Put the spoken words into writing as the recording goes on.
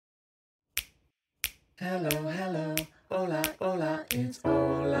Hello, hello, hola, hola, it's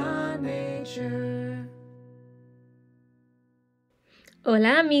Hola Nature.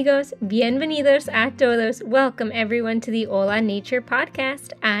 Hola amigos, bienvenidos a todos. Welcome everyone to the Hola Nature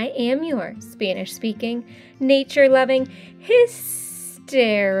podcast. I am your Spanish-speaking, nature-loving,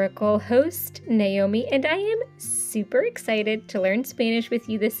 hysterical host, Naomi, and I am super excited to learn Spanish with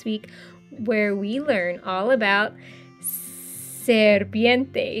you this week, where we learn all about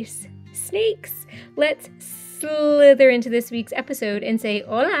serpientes, snakes. Let's slither into this week's episode and say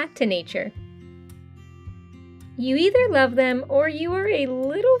hola to nature. You either love them or you are a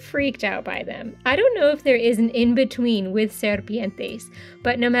little freaked out by them. I don't know if there is an in-between with serpientes,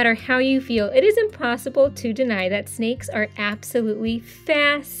 but no matter how you feel, it is impossible to deny that snakes are absolutely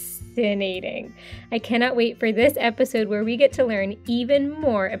fascinating. I cannot wait for this episode where we get to learn even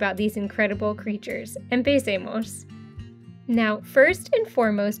more about these incredible creatures. Empecemos. Now, first and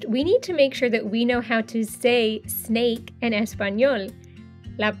foremost, we need to make sure that we know how to say snake in español.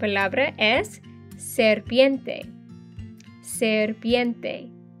 La palabra es serpiente. Serpiente.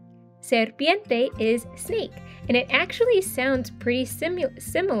 Serpiente is snake, and it actually sounds pretty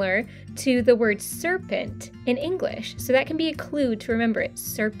similar to the word serpent in English. So that can be a clue to remember it.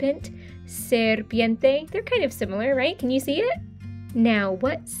 Serpent, serpiente, they're kind of similar, right? Can you see it? Now,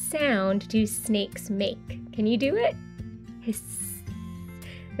 what sound do snakes make? Can you do it? Hiss.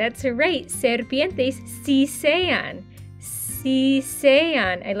 That's right, serpientes sisean.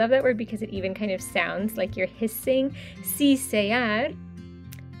 Sisean. I love that word because it even kind of sounds like you're hissing. Sisear.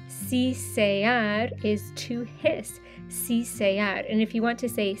 Sisear is to hiss. Sisear. And if you want to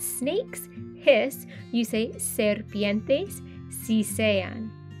say snakes hiss, you say serpientes sisean.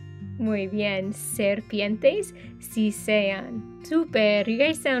 Muy bien. Serpientes sisean. Super. You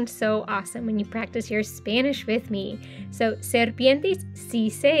guys sound so awesome when you practice your Spanish with me. So, serpientes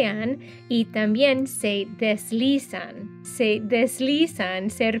sisean y también se deslizan. Se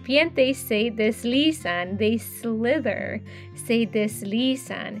deslizan. Serpientes se deslizan. They slither. Se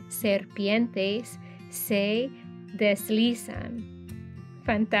deslizan. Serpientes se deslizan.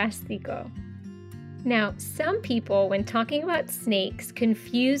 Fantástico. Now, some people, when talking about snakes,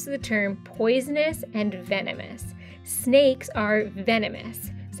 confuse the term poisonous and venomous. Snakes are venomous.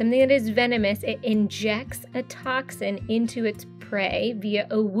 Something that is venomous, it injects a toxin into its prey via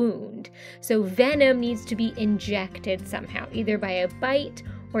a wound. So venom needs to be injected somehow, either by a bite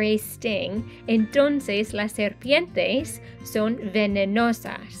or a sting. Entonces, las serpientes son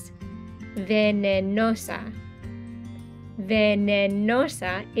venenosas. Venenosa.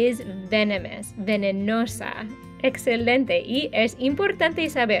 Venenosa is venomous. Venenosa. Excelente. Y es importante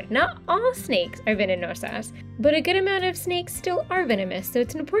saber, not all snakes are venenosas, but a good amount of snakes still are venomous, so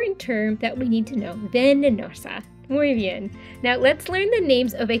it's an important term that we need to know. Venenosa. Muy bien. Now let's learn the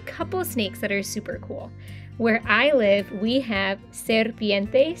names of a couple snakes that are super cool. Where I live, we have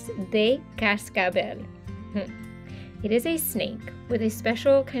serpientes de cascabel. It is a snake with a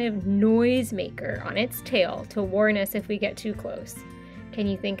special kind of noise maker on its tail to warn us if we get too close. Can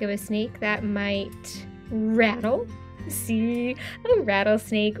you think of a snake that might rattle? Sí, a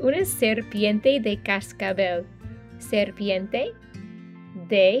rattlesnake, una serpiente de cascabel. Serpiente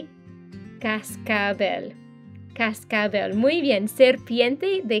de cascabel. Cascabel. Muy bien,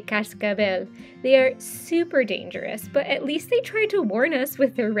 serpiente de cascabel. They are super dangerous, but at least they try to warn us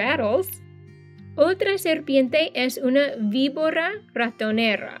with their rattles. Otra serpiente es una víbora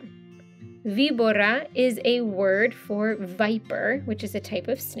ratonera. Víbora is a word for viper, which is a type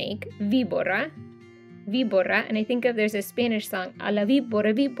of snake. Víbora. Víbora. And I think there's a Spanish song, A la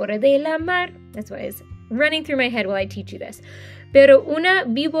víbora, víbora de la mar. That's what is running through my head while I teach you this. Pero una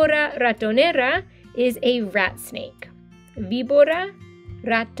víbora ratonera is a rat snake. Víbora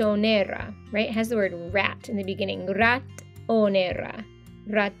ratonera, right? It has the word rat in the beginning. Ratonera.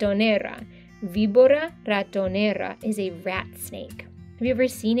 Ratonera. Víbora ratonera is a rat snake. Have you ever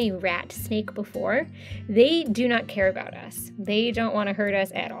seen a rat snake before? They do not care about us. They don't want to hurt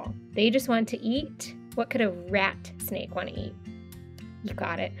us at all. They just want to eat. What could a rat snake want to eat? You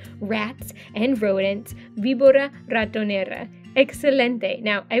got it. Rats and rodents. Víbora ratonera. Excelente.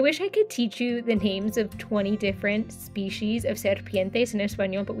 Now, I wish I could teach you the names of 20 different species of serpientes in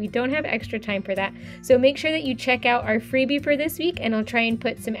español, but we don't have extra time for that. So make sure that you check out our freebie for this week, and I'll try and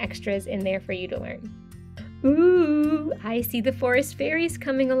put some extras in there for you to learn. Ooh, I see the forest fairies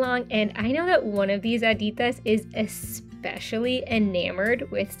coming along, and I know that one of these haditas is especially enamored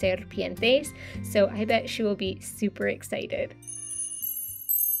with serpientes, so I bet she will be super excited.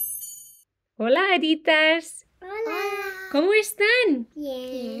 Hola, haditas! Hola. ¿Cómo están?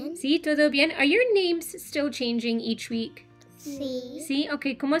 Bien. Sí, todo bien. Are your names still changing each week? Sí. ¿Sí? Ok,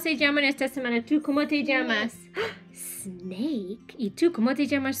 ¿cómo se llaman esta semana? ¿Tú cómo te llamas? Snake. ¿Y tú cómo te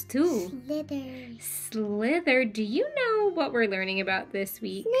llamas tú? Slither. Slither. Do you know what we're learning about this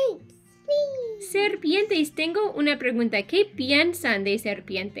week? Snakes. Serpientes. Tengo una pregunta. ¿Qué piensan de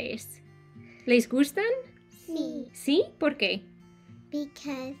serpientes? ¿Les gustan? Sí. ¿Sí? ¿Por qué?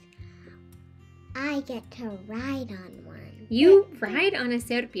 Because I get to ride on one. You ride on a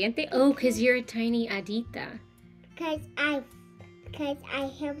serpiente? Oh, because you're a tiny adita. Because I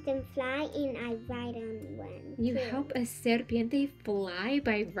help them fly and I ride on one. You help a serpiente fly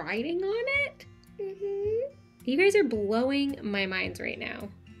by riding on it? Mm-hmm. You guys are blowing my minds right now.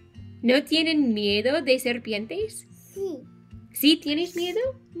 ¿No tienen miedo de serpientes? Sí. ¿Sí tienes miedo?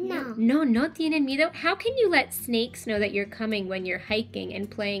 No. No tienen miedo. How can you let snakes know that you're coming when you're hiking and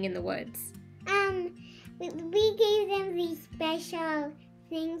playing in the woods? We gave them these special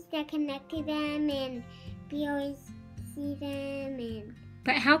things that connect to them, and we always see them. And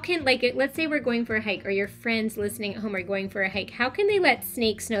But how can, like, let's say we're going for a hike, or your friends listening at home are going for a hike. How can they let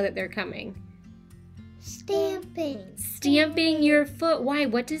snakes know that they're coming? stamping. Stamping your foot. Why?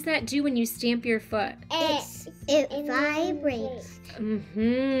 What does that do when you stamp your foot? It vibrates.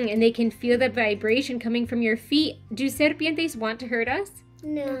 And they can feel the vibration coming from your feet. Do serpientes want to hurt us?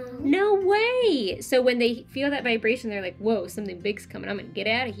 No. No way! So when they feel that vibration, they're like, whoa, something big's coming. I'm gonna get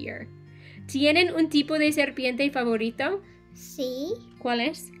out of here. ¿Tienen un tipo de serpiente favorito? Sí. ¿Cuál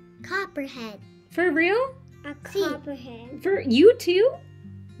es? Copperhead. For real? A copperhead. For you too?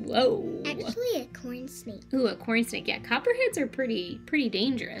 Whoa. Actually, a corn snake. Ooh, a corn snake. Yeah, copperheads are pretty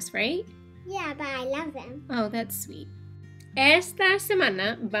dangerous, right? Yeah, but I love them. Oh, that's sweet. Esta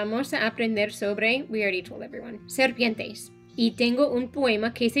semana vamos a aprender sobre, we already told everyone, serpientes. Y tengo un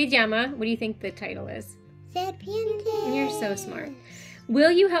poema que se llama, what do you think the title is? Serpientes. You're so smart.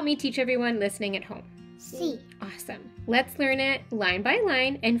 Will you help me teach everyone listening at home? Sí. Awesome. Let's learn it line by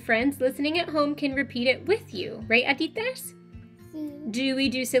line, and friends listening at home can repeat it with you. Right, Atitas? Sí. Do we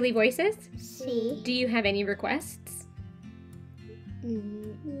do silly voices? Sí. Do you have any requests?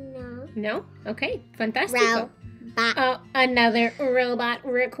 No. No? Okay, fantastico. Robot. Oh, another robot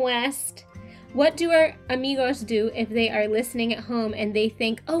request. What do our amigos do if they are listening at home and they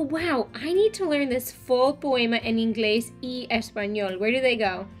think, oh wow, I need to learn this full poema en inglés y español? Where do they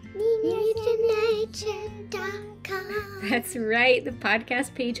go? niñosandnature.com. That's right, the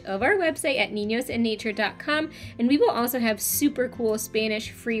podcast page of our website at niñosandnature.com. And we will also have super cool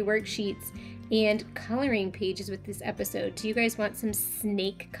Spanish free worksheets and coloring pages with this episode. Do you guys want some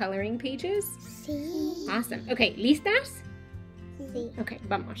snake coloring pages? Sí. Awesome. Okay, ¿listas? Sí. Okay,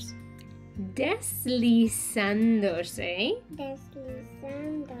 vamos. Deslizándose.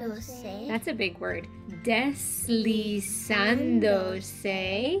 Deslizándose. That's a big word.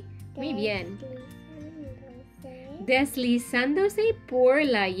 Deslizándose. Muy bien. Deslizándose por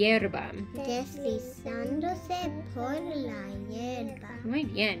la hierba. Deslizándose por la hierba. Muy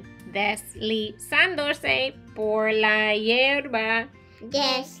bien. Deslizándose por la hierba.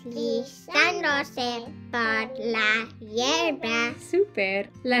 Deslizándose por la hierba. Super.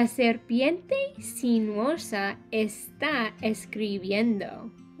 La serpiente sinuosa está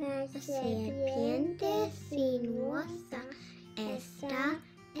escribiendo. La serpiente sinuosa está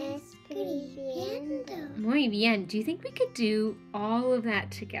escribiendo. Muy bien. Do you think we could do all of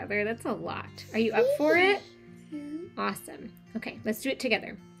that together? That's a lot. Are you up for it? Awesome. Okay, let's do it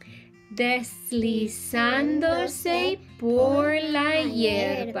together. Deslizándose por la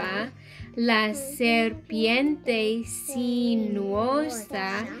hierba, la serpiente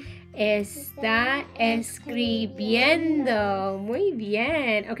sinuosa está escribiendo. Muy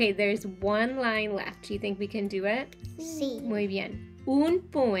bien. Okay, there's one line left. Do you think we can do it? Sí. Muy bien. Un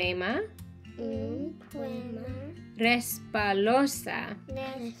poema Un poema resbalosa.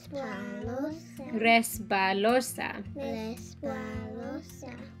 resbalosa. Resbalosa.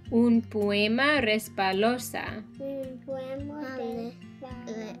 Resbalosa. Un poema resbalosa. Un poema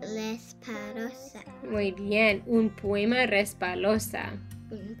resbalosa. Muy bien. Un poema resbalosa.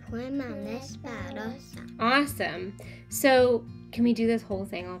 Un poema resbalosa. Awesome. So, can we do this whole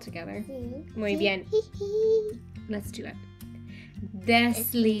thing all together? Sí. Muy bien. Let's do it.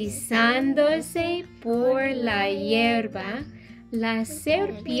 Deslizándose por la hierba, la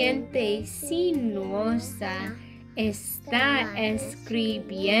serpiente sinuosa está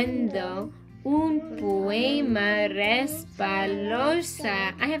escribiendo un poema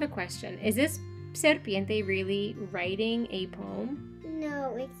resbalosa. I have a question. Is this serpiente really writing a poem?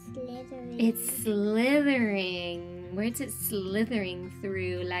 No, it's slithering. It's slithering. Where is it slithering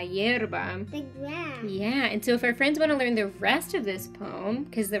through? La hierba. The grass. Yeah, and so if our friends want to learn the rest of this poem,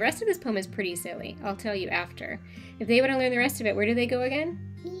 because the rest of this poem is pretty silly, I'll tell you after. If they want to learn the rest of it, where do they go again?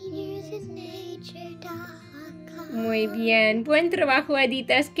 Muy bien. Buen trabajo,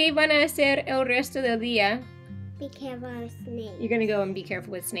 haditas. ¿Qué van a hacer el resto del día? Be careful of snakes. You're going to go and be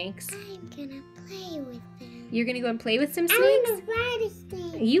careful with snakes. I'm gonna play with them. You're going to go and play with some snakes? I want to ride a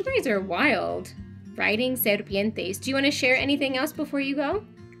snake. You guys are wild. Riding serpientes. Do you want to share anything else before you go?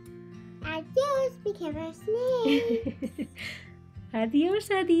 Adios, be careful of snakes. Adios,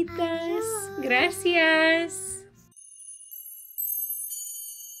 haditas. Adios. Gracias.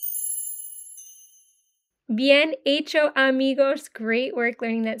 Bien hecho, amigos. Great work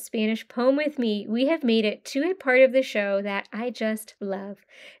learning that Spanish poem with me. We have made it to a part of the show that I just love.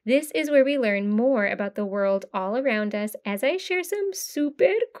 This is where we learn more about the world all around us as I share some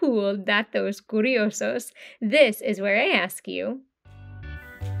super cool datos curiosos. This is where I ask you,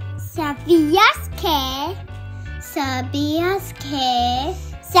 ¿Sabías que? ¿Sabías que?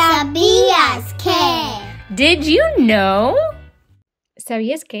 ¿Sabías que? did you know?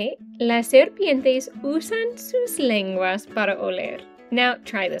 ¿Sabías que las serpientes usan sus lenguas para oler? Now,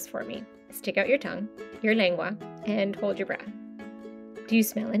 try this for me. Stick out your tongue, your lengua, and hold your breath. Do you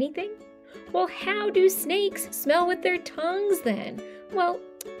smell anything? Well, how do snakes smell with their tongues then? Well,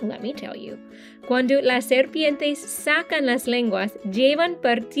 let me tell you. Cuando las serpientes sacan las lenguas, llevan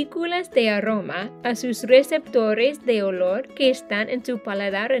partículas de aroma a sus receptores de olor que están en su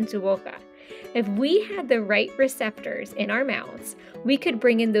paladar en su boca. If we had the right receptors in our mouths, we could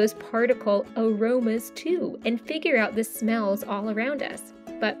bring in those particle aromas too and figure out the smells all around us.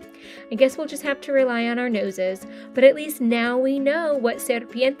 But I guess we'll just have to rely on our noses. But at least now we know what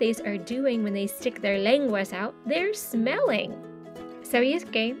serpientes are doing when they stick their lenguas out. They're smelling. ¿Sabías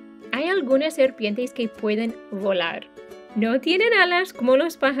que hay algunas serpientes que pueden volar? No tienen alas como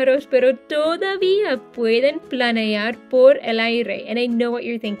los pájaros, pero todavía pueden planear por el aire. And I know what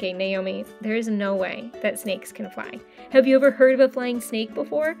you're thinking, Naomi. There is no way that snakes can fly. Have you ever heard of a flying snake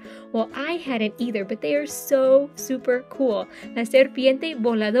before? Well, I hadn't either, but they are so super cool. La serpiente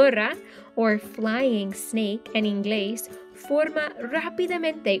voladora, or flying snake en inglés, forma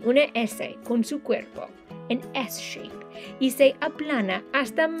rápidamente una S con su cuerpo, an S shape, y se aplana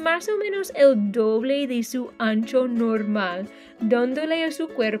hasta más o menos el doble de su ancho normal, dándole a su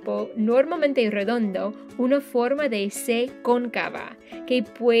cuerpo, normalmente redondo, una forma de C cóncava que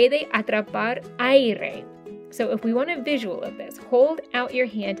puede atrapar aire. So if we want a visual of this, hold out your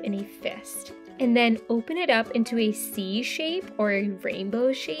hand in a fist. And then open it up into a C shape or a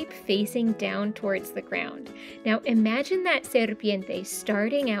rainbow shape facing down towards the ground. Now imagine that serpiente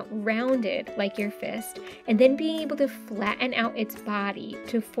starting out rounded like your fist and then being able to flatten out its body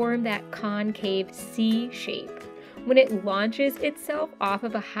to form that concave C shape. When it launches itself off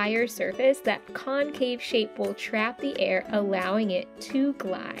of a higher surface, that concave shape will trap the air, allowing it to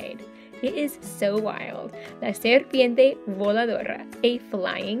glide. It is so wild. La serpiente voladora, a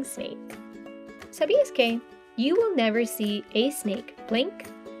flying snake. ¿Sabías que you will never see a snake blink,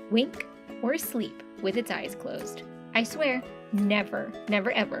 wink, or sleep with its eyes closed? I swear, never,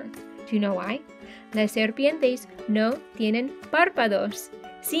 never ever. Do you know why? Las serpientes no tienen párpados.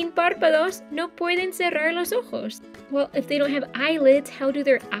 Sin párpados, no pueden cerrar los ojos. Well, if they don't have eyelids, how do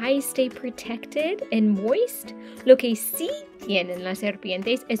their eyes stay protected and moist? Lo que sí tienen las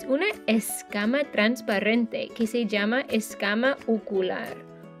serpientes es una escama transparente que se llama escama ocular.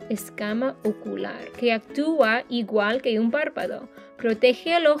 Escama ocular, que actúa igual que un párpado.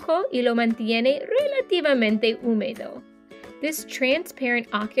 Protege el ojo y lo mantiene relativamente húmedo. This transparent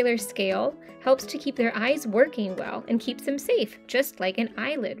ocular scale helps to keep their eyes working well and keeps them safe, just like an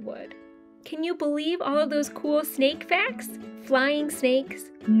eyelid would. Can you believe all of those cool snake facts? Flying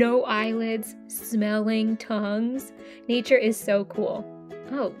snakes, no eyelids, smelling tongues. Nature is so cool.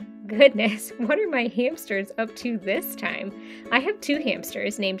 Oh, goodness, what are my hamsters up to this time? I have two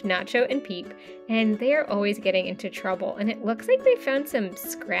hamsters named Nacho and Pip, and they are always getting into trouble, and it looks like they found some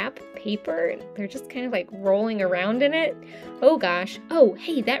scrap paper. They're just kind of like rolling around in it. Oh gosh. Oh,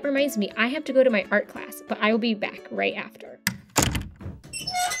 hey, that reminds me, I have to go to my art class, but I will be back right after.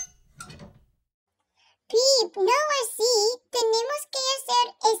 Pip, no así. Tenemos que hacer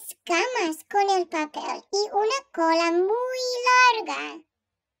escamas con el papel y una cola muy larga.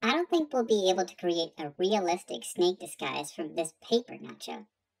 I don't think we'll be able to create a realistic snake disguise from this paper, Nacho.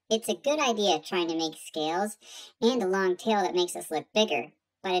 It's a good idea trying to make scales and a long tail that makes us look bigger,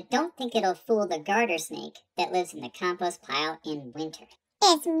 but I don't think it'll fool the garter snake that lives in the compost pile in winter.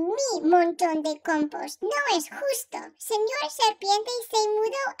 Es mi montón de compost. No es justo. Señor Serpiente se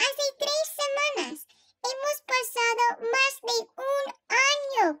mudó hace 3 semanas. Hemos pasado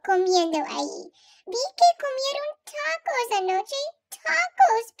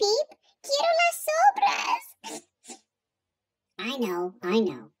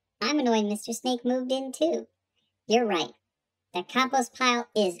humanoid Mr. Snake moved in too. You're right. The compost pile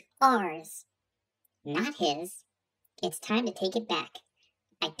is ours, not his. It's time to take it back.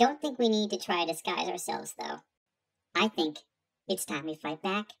 I don't think we need to try to disguise ourselves, though. I think it's time we fight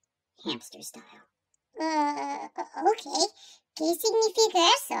back hamster style. Okay. ¿Qué significa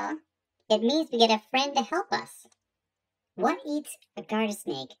eso? It means we get a friend to help us. What eats a garter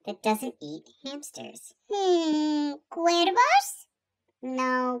snake that doesn't eat hamsters? ¿Cuervos?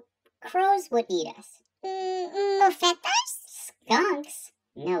 No, crows would eat us. ¿Mofetas? Skunks?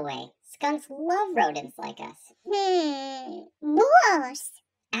 No way. Skunks love rodents like us. ¿Búhos?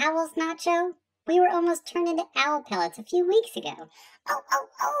 Owls, Nacho? We were almost turned into owl pellets a few weeks ago.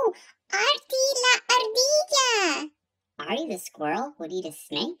 Oh! Artie la ardilla! Artie the squirrel would eat a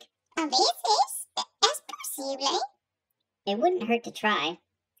snake? A veces. Es posible. It wouldn't hurt to try.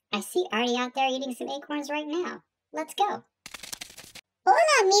 I see Artie out there eating some acorns right now. Let's go.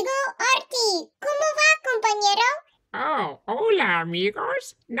 Hola, amigo Artie. ¿Cómo va, compañero? Oh, hola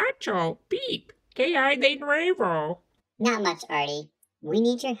amigos. Nacho, Pip, ¿qué hay de nuevo? Not much, Artie. We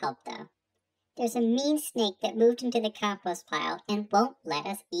need your help, though. There's a mean snake that moved into the compost pile and won't let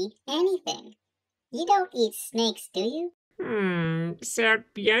us eat anything. You don't eat snakes, do you?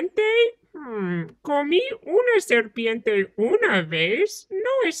 ¿Serpiente? Comí una serpiente una vez.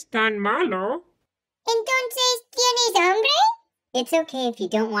 No es tan malo. Entonces, ¿tienes hambre? It's okay if you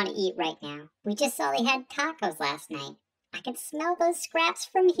don't want to eat right now. We just saw they had tacos last night. I can smell those scraps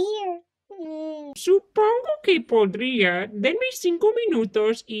from here. Supongo que podría. Denme 5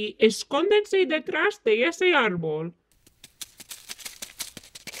 minutos y escóndense detrás de ese árbol.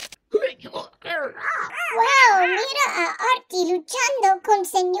 Wow, mira a Artie luchando con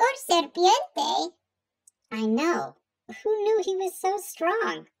Señor Serpiente. I know. Who knew he was so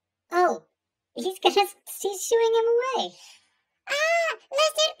strong? Oh, he's shooing him away. ¡Ah! ¡La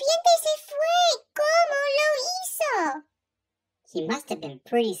serpiente se fue! ¿Cómo lo hizo? He must have been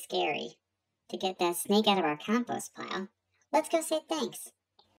pretty scary to get that snake out of our compost pile. Let's go say thanks.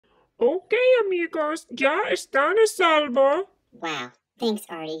 Ok, amigos, ya están a salvo. Wow, thanks,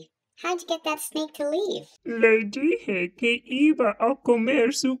 Artie. How'd you get that snake to leave? Le dije que iba a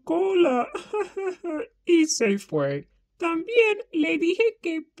comer su cola y se fue. También le dije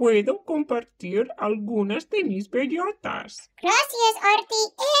que puedo compartir algunas de mis bellotas. Gracias,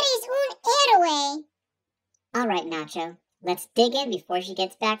 Artie. Eres un héroe. All right, Nacho. Let's dig in before she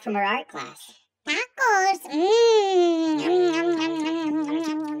gets back from her art class. Tacos.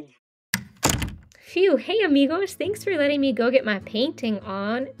 Phew, hey amigos, thanks for letting me go get my painting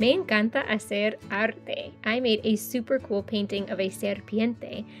on. Me encanta hacer arte. I made a super cool painting of a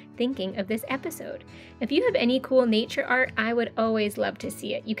serpiente thinking of this episode. If you have any cool nature art, I would always love to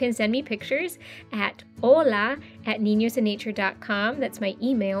see it. You can send me pictures at hola@niñosandnature.com, that's my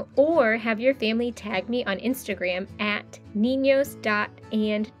email, or have your family tag me on Instagram at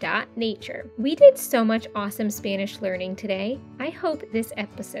niños.and.nature. We did so much awesome Spanish learning today. I hope this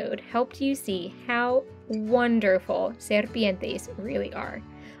episode helped you see how wonderful serpientes really are.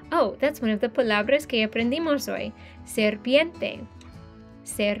 Oh, that's one of the palabras que aprendimos hoy. Serpiente.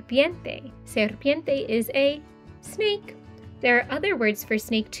 Serpiente. Serpiente is a snake. There are other words for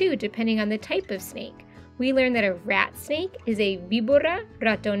snake too, depending on the type of snake. We learned that a rat snake is a víbora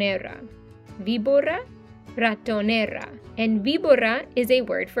ratonera. Víbora ratonera. And víbora is a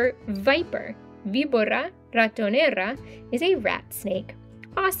word for viper. Víbora ratonera is a rat snake.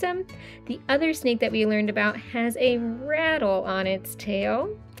 Awesome! The other snake that we learned about has a rattle on its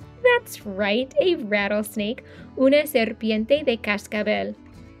tail. That's right, a rattlesnake. Una serpiente de cascabel.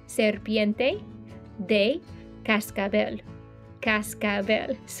 Serpiente de cascabel.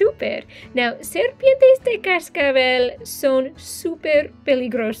 Cascabel. Super. Now, serpientes de cascabel son super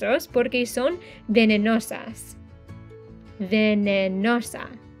peligrosos porque son venenosas. Venenosa.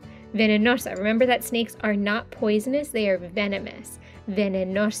 Venenosa. Remember that snakes are not poisonous, they are venomous.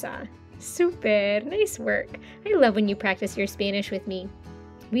 Venenosa. Super. Nice work. I love when you practice your Spanish with me.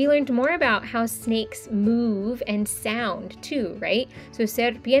 We learned more about how snakes move and sound too, right? So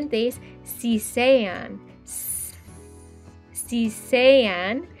serpientes sisean.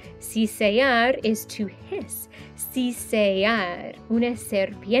 Sisean. Sisear is to hiss. Sisear. Una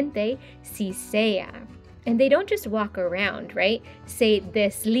serpiente sisea. And they don't just walk around, right? Se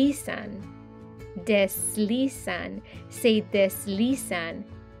deslizan. Deslizan. Se deslizan.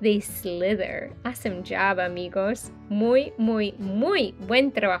 They slither. Awesome job, amigos. Muy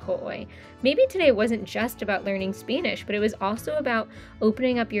buen trabajo hoy. Maybe today wasn't just about learning Spanish, but it was also about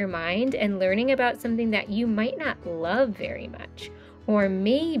opening up your mind and learning about something that you might not love very much. Or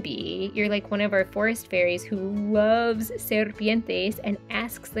maybe you're like one of our forest fairies who loves serpientes and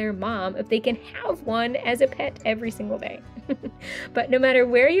asks their mom if they can have one as a pet every single day. But no matter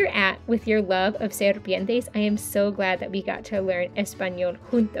where you're at with your love of serpientes, I am so glad that we got to learn Español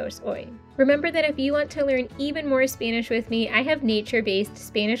juntos hoy. Remember that if you want to learn even more Spanish with me, I have nature-based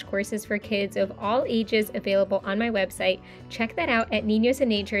Spanish courses for kids of all ages available on my website. Check that out at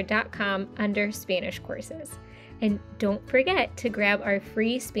niñosandnature.com under Spanish courses. And don't forget to grab our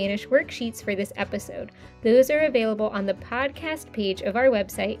free Spanish worksheets for this episode. Those are available on the podcast page of our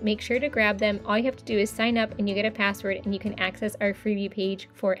website. Make sure to grab them. All you have to do is sign up and you get a password and you can access our freebie page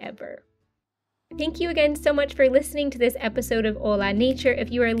forever. Thank you again so much for listening to this episode of Hola Nature.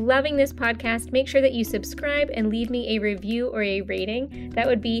 If you are loving this podcast, make sure that you subscribe and leave me a review or a rating. That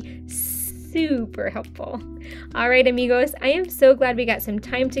would be super helpful. All right, amigos, I am so glad we got some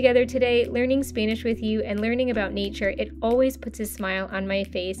time together today learning Spanish with you and learning about nature. It always puts a smile on my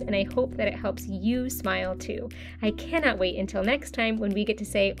face, and I hope that it helps you smile too. I cannot wait until next time when we get to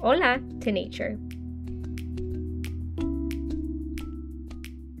say hola to nature.